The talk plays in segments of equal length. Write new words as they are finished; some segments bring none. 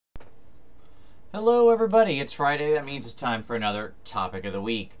Hello, everybody. It's Friday. That means it's time for another topic of the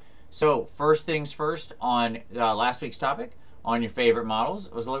week. So, first things first, on last week's topic, on your favorite models,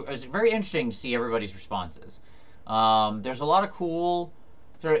 it was very interesting to see everybody's responses. There's a lot of cool.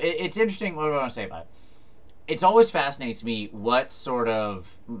 It's interesting. What do I want to say about it? It's always fascinates me what sort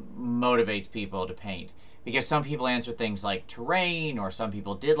of motivates people to paint. Because some people answer things like terrain, or some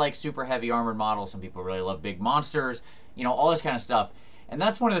people did like super heavy armored models, some people really love big monsters, all this kind of stuff. And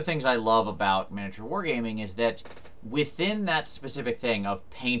that's one of the things I love about miniature wargaming is that within that specific thing of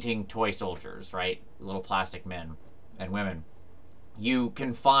painting toy soldiers, right, little plastic men and women, you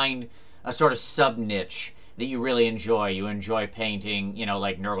can find a sort of sub-niche that you really enjoy. You enjoy painting,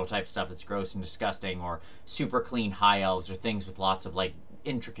 like Nurgle type stuff that's gross and disgusting, or super clean high elves, or things with lots of like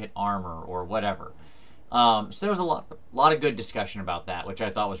intricate armor or whatever. So there was a lot of good discussion about that, which I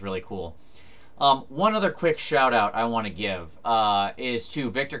thought was really cool. One other quick shout out I want to give is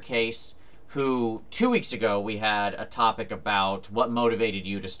to Victor Case, who 2 weeks ago we had a topic about what motivated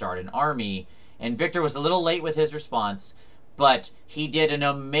you to start an army, and Victor was a little late with his response, but he did an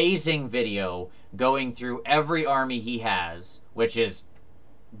amazing video going through every army he has, which is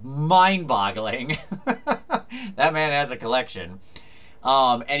mind-boggling. That man has a collection.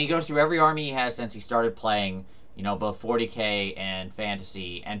 And he goes through every army he has since he started playing, both 40K and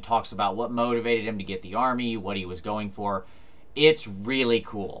fantasy, and talks about what motivated him to get the army, what he was going for. It's really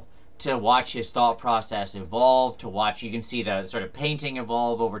cool to watch his thought process evolve, you can see the sort of painting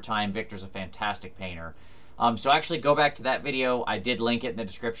evolve over time. Victor's a fantastic painter. So actually go back to that video. I did link it in the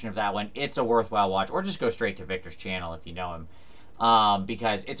description of that one. It's a worthwhile watch, or just go straight to Victor's channel if you know him.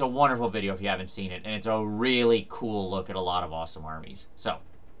 Because it's a wonderful video if you haven't seen it, and it's a really cool look at a lot of awesome armies. So,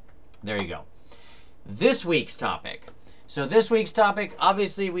 there you go. This week's topic. So this week's topic,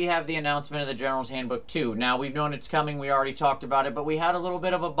 obviously we have the announcement of the General's Handbook 2. Now, we've known it's coming, we already talked about it, but we had a little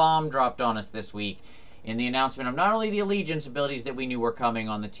bit of a bomb dropped on us this week in the announcement of not only the Allegiance abilities that we knew were coming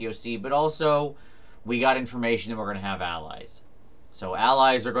on the TOC, but also we got information that we're going to have allies. So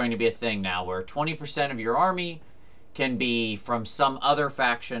allies are going to be a thing now, where 20% of your army can be from some other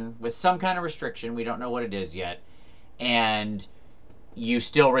faction with some kind of restriction. We don't know what it is yet. And you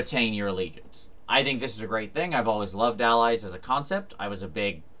still retain your allegiance. I think this is a great thing. I've always loved allies as a concept. I was a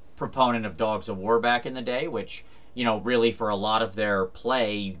big proponent of Dogs of War back in the day, which, really for a lot of their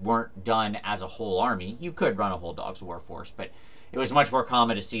play weren't done as a whole army. You could run a whole Dogs of War force, but it was much more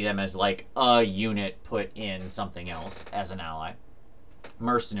common to see them as like a unit put in something else as an ally.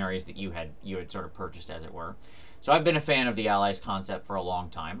 Mercenaries that you had sort of purchased, as it were. So I've been a fan of the allies concept for a long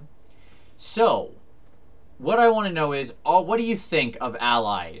time. So, what I want to know is, what do you think of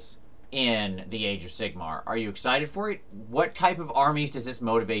allies in the Age of Sigmar? Are you excited for it? What type of armies does this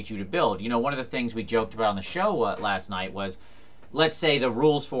motivate you to build? One of the things we joked about on the show last night was, let's say the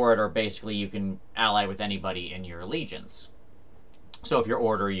rules for it are basically you can ally with anybody in your allegiance. So if you're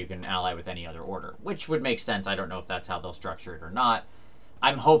order, you can ally with any other order, which would make sense. I don't know if that's how they'll structure it or not.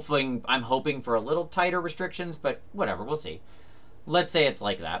 I'm hoping for a little tighter restrictions, but whatever, we'll see. Let's say it's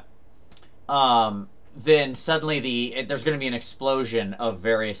like that. Then suddenly there's going to be an explosion of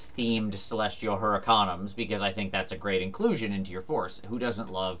various themed celestial hurricanums, because I think that's a great inclusion into your force. Who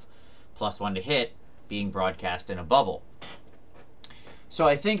doesn't love +1 to hit being broadcast in a bubble? So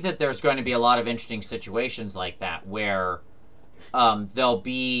I think that there's going to be a lot of interesting situations like that, where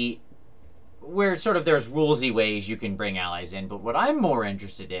there's rulesy ways you can bring allies in. But what I'm more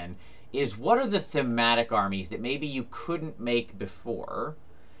interested in is, what are the thematic armies that maybe you couldn't make before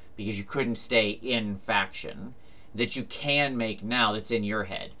because you couldn't stay in faction, that you can make now that's in your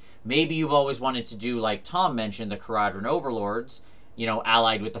head? Maybe you've always wanted to do, like Tom mentioned, the Caradhran Overlords,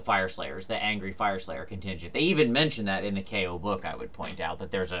 allied with the Fireslayers, the angry Fireslayer contingent. They even mention that in the KO book, I would point out, that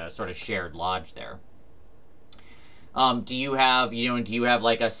there's a sort of shared lodge there. Do you have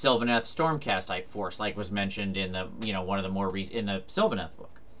like a Sylvaneth Stormcast type force, like was mentioned in the, one of the more in the Sylvaneth book?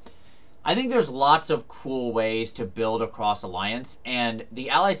 I think there's lots of cool ways to build across Alliance, and the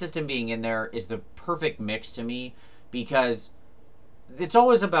ally system being in there is the perfect mix to me, because it's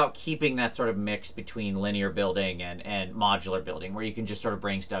always about keeping that sort of mix between linear building and modular building, where you can just sort of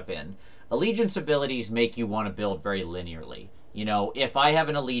bring stuff in. Allegiance abilities make you want to build very linearly. If I have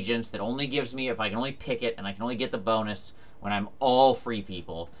an allegiance that only gives me, if I can only pick it and I can only get the bonus when I'm all free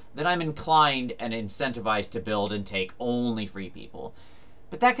people, then I'm inclined and incentivized to build and take only free people.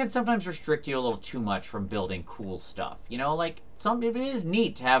 But that can sometimes restrict you a little too much from building cool stuff. Like, it is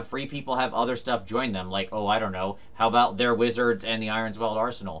neat to have free people have other stuff join them. Like, oh, I don't know, how about their wizards and the Ironsweld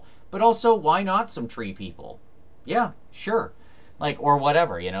Arsenal? But also, why not some tree people? Yeah, sure. Like, or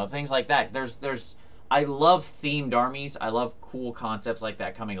whatever, things like that. There's I love themed armies. I love cool concepts like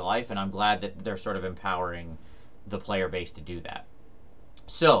that coming to life, and I'm glad that they're sort of empowering the player base to do that.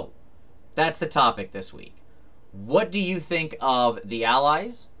 So, that's the topic this week. What do you think of the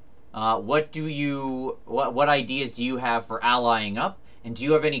allies? What ideas do you have for allying up? And do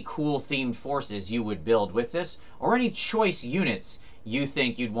you have any cool themed forces you would build with this? Or any choice units you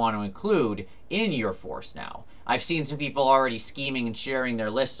think you'd want to include in your force now? I've seen some people already scheming and sharing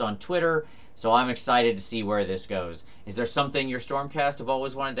their lists on Twitter, so I'm excited to see where this goes. Is there something your Stormcast have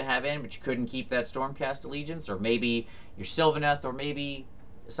always wanted to have in, but you couldn't keep that Stormcast allegiance? Or maybe your Sylvaneth, or maybe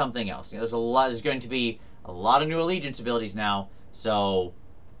something else? You know, there's going to be a lot of new allegiance abilities now, so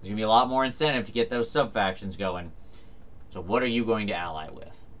there's going to be a lot more incentive to get those sub-factions going. So what are you going to ally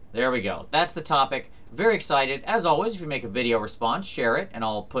with? There we go. That's the topic. Very excited. As always, if you make a video response, share it, and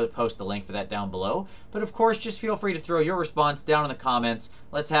I'll post the link for that down below. But of course, just feel free to throw your response down in the comments.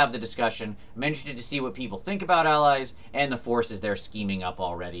 Let's have the discussion. I'm interested to see what people think about allies and the forces they're scheming up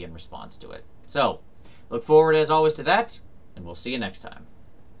already in response to it. So, look forward as always to that, and we'll see you next time.